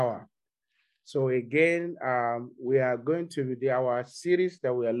So again, we are going to our series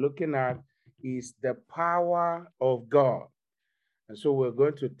that we are looking at is the power of God. And so we're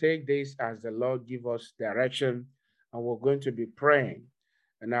going to take this as the Lord give us direction, and we're going to be praying.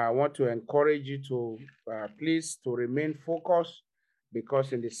 And I want to encourage you to please to remain focused,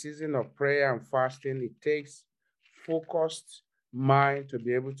 because in the season of prayer and fasting, it takes focused mind to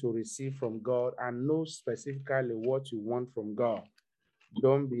be able to receive from God and know specifically what you want from God.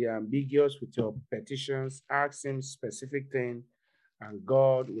 Don't be ambiguous with your petitions. Ask Him specific things, and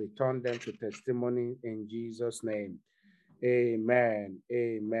God will turn them to testimony in Jesus' name. Amen.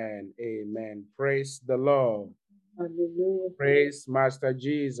 Amen. Amen. Praise the Lord. Hallelujah. Praise Master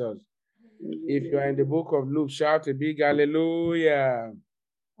Jesus. If you are in the Hallelujah. book of Luke, shout a big hallelujah.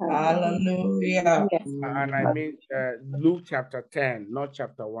 Hallelujah. And I mean Luke chapter 10, not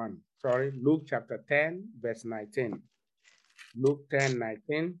chapter 1. Sorry, Luke chapter 10, verse 19. Luke 10,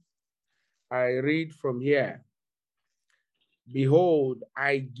 19. I read from here. Behold,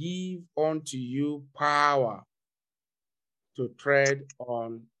 I give unto you power to tread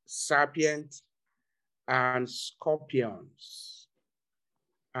on serpents and scorpions,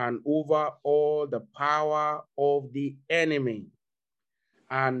 and over all the power of the enemy,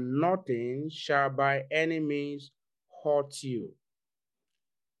 and nothing shall by any means hurt you.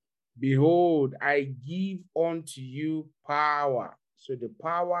 Behold, I give unto you power. So the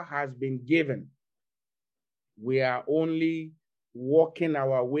power has been given. We are only walking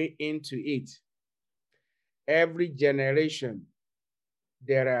our way into it. Every generation,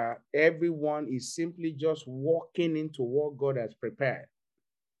 everyone is simply just walking into what God has prepared.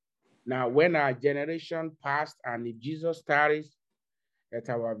 Now, when our generation passed, and if Jesus tarries at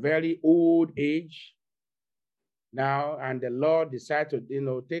our very old age now, and the Lord decided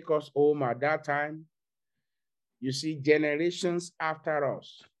to, take us home at that time, you see, generations after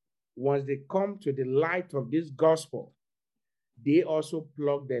us, once they come to the light of this gospel, they also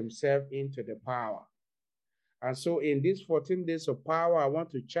plug themselves into the power. And so in these 14 days of power, I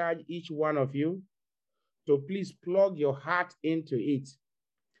want to charge each one of you to please plug your heart into it.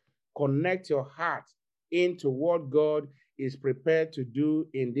 Connect your heart into what God is prepared to do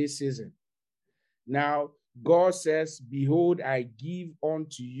in this season. Now, God says, behold, I give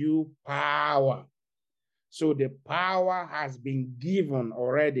unto you power. So the power has been given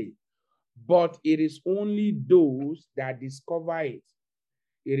already, but it is only those that discover it.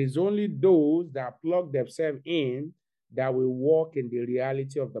 It is only those that plug themselves in that will walk in the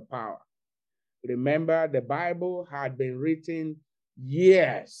reality of the power. Remember, the Bible had been written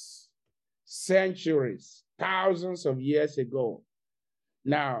years, centuries, thousands of years ago.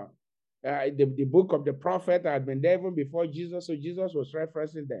 Now, the book of the prophet had been there even before Jesus, so Jesus was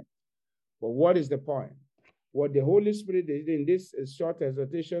referencing them. But what is the point? What the Holy Spirit did in this short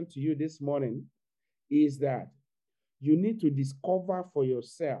exhortation to you this morning is that you need to discover for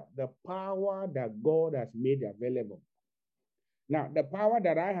yourself the power that God has made available. Now, the power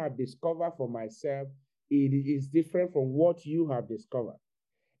that I have discovered for myself, it is different from what you have discovered.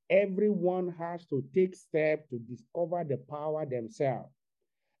 Everyone has to take steps to discover the power themselves.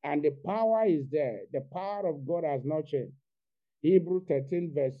 And the power is there. The power of God has not changed. Hebrew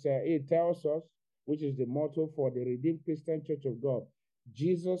 13 verse 8 tells us, which is the motto for the Redeemed Christian Church of God.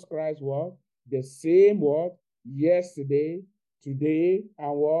 Jesus Christ was the same what? Yesterday, today,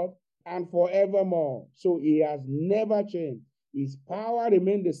 and what? And forevermore. So he has never changed. His power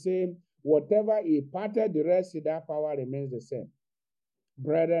remains the same. Whatever he parted, the rest of that power remains the same.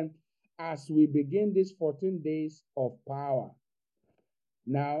 Brethren, as we begin these 14 days of power,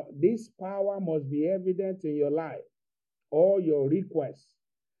 now this power must be evident in your life. All your requests,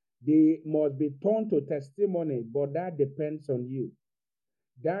 they must be turned to testimony, but that depends on you.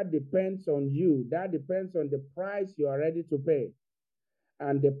 That depends on you. That depends on the price you are ready to pay.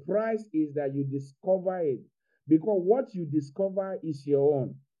 And the price is that you discover it. Because what you discover is your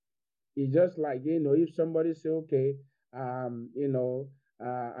own. It's just like, if somebody say, okay, I'm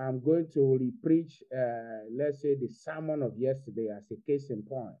going to re-preach, let's say, the sermon of yesterday as a case in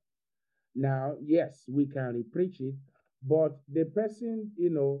point. Now, yes, we can re-preach it, but the person,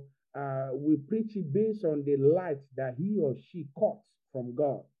 we preach it based on the light that he or she caught from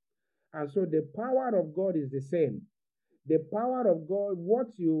God. And so the power of God is the same. The power of God, what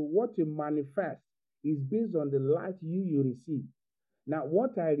you manifest is based on the light you receive. Now,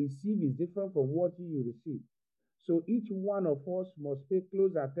 what I receive is different from what you receive. So each one of us must pay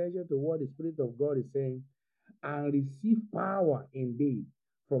close attention to what the Spirit of God is saying and receive power indeed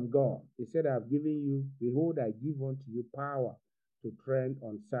from God. He said, I've given you, behold, I give unto you power to tread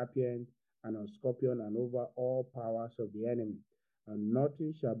on serpent and on scorpion and over all powers of the enemy. and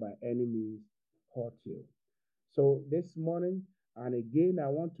nothing shall by any means hurt you. So this morning, and again, I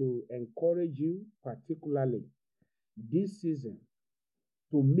want to encourage you, particularly this season,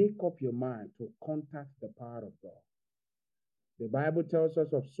 to make up your mind to contact the power of God. The Bible tells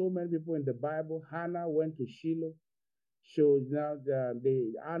us of so many people in the Bible. Hannah went to Shiloh. Shows now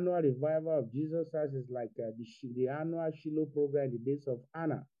the annual revival of Jesus Christ is like the annual Shiloh program in the days of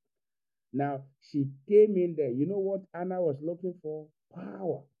Anna. Now, she came in there. You know what Anna was looking for?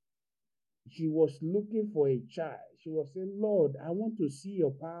 Power. She was looking for a child. She was saying, Lord, I want to see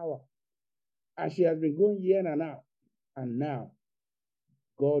your power. And she has been going year and out. And now,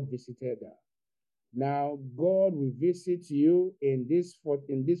 God visited her. Now, God will visit you in this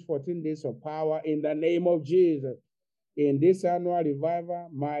 14 days of power in the name of Jesus. In this annual revival,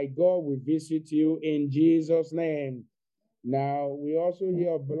 my God will visit you in Jesus' name. Now, we also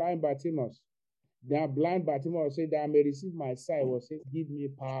hear of blind Bartimaeus. Now, blind Bartimaeus said that I may receive my sight. Was said, give me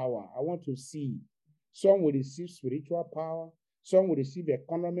power. I want to see. Some will receive spiritual power. Some will receive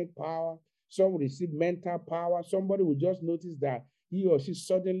economic power. Some will receive mental power. Somebody will just notice that he or she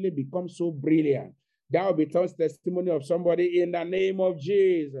suddenly becomes so brilliant. That will be testimony of somebody in the name of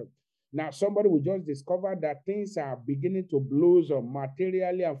Jesus. Now, somebody will just discover that things are beginning to blossom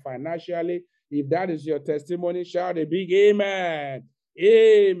materially and financially. If that is your testimony, shout a big amen.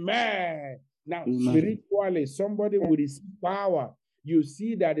 Amen. Now, spiritually, somebody will receive power. You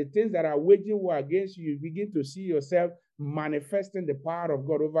see that the things that are waging war against you, you begin to see yourself manifesting the power of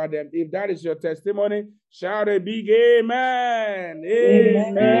God over them. If that is your testimony, shout a big amen.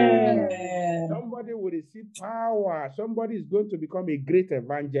 Amen. Amen. Somebody will receive power. Somebody is going to become a great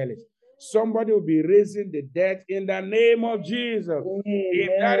evangelist. Somebody will be raising the dead in the name of Jesus. Amen.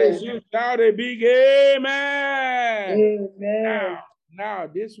 If that is you, shout a big amen. Amen. Now,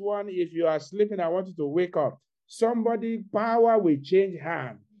 this one, if you are sleeping, I want you to wake up. Somebody, power will change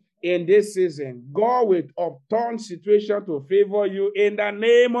hand in this season. God will upturn situation to favor you in the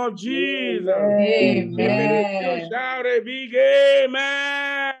name of Jesus. Amen. If you shout a big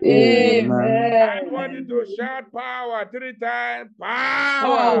amen. Amen. I want you to shout power 3 times.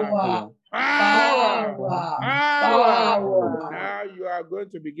 Power. Power. Power. Now you are going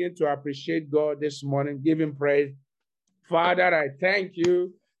to begin to appreciate God this morning. Give him praise. Father, I thank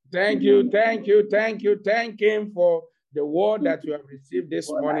you. Thank you, thank you, thank you. Thank him for the word that you have received this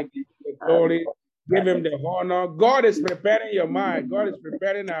morning. Give him the glory. Give him the honor. God is preparing your mind. God is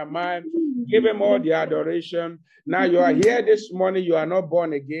preparing our mind. Give him all the adoration. Now you are here this morning. You are not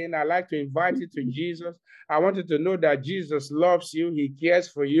born again. I'd like to invite you to Jesus. I want you to know that Jesus loves you. He cares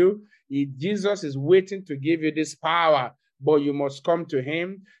for you. Jesus is waiting to give you this power, but you must come to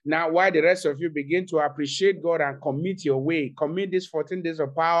him. Now, while the rest of you begin to appreciate God and commit your way, commit these 14 days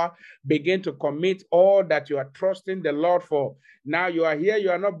of power, begin to commit all that you are trusting the Lord for. Now you are here, you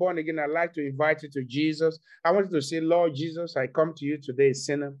are not born again. I'd like to invite you to Jesus. I want you to say, Lord Jesus, I come to you today,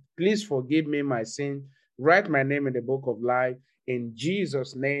 sinner. Please forgive me my sin. Write my name in the book of life. In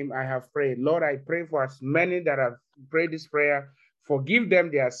Jesus' name, I have prayed. Lord, I pray for as many that have prayed this prayer. Forgive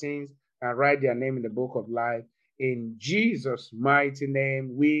them their sins and write their name in the book of life. In Jesus' mighty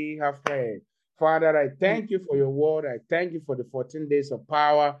name, we have prayed. Father, I thank you for your word. I thank you for the 14 days of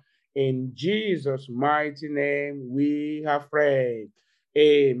power. In Jesus' mighty name, we have prayed.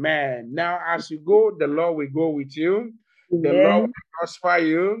 Amen. Now, as you go, the Lord will go with you. Amen. The Lord will prosper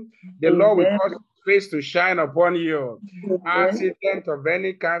you. The Amen. Lord will cause his face to shine upon you. Amen. Accident of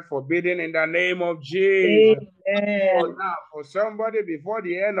any kind forbidden in the name of Jesus. So now, for somebody before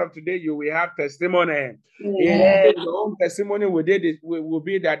the end of today, you will have testimony. In your own testimony will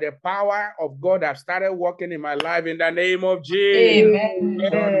be that the power of God has started working in my life in the name of Jesus.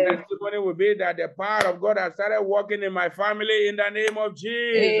 Amen. Your testimony will be that the power of God has started working in my family in the name of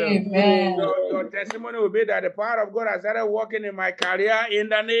Jesus. Amen. Your testimony will be that the power of God has started working in my career in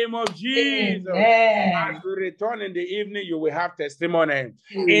the name of Jesus. Amen. As we return in the evening, you will have testimony.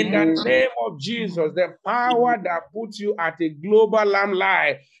 Amen. In the name of Jesus, the power that puts you at a global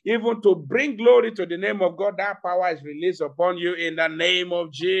limelight, even to bring glory to the name of God, that power is released upon you in the name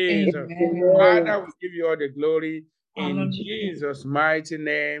of Jesus. Amen. Father, we give you all the glory. In Jesus' mighty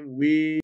name, we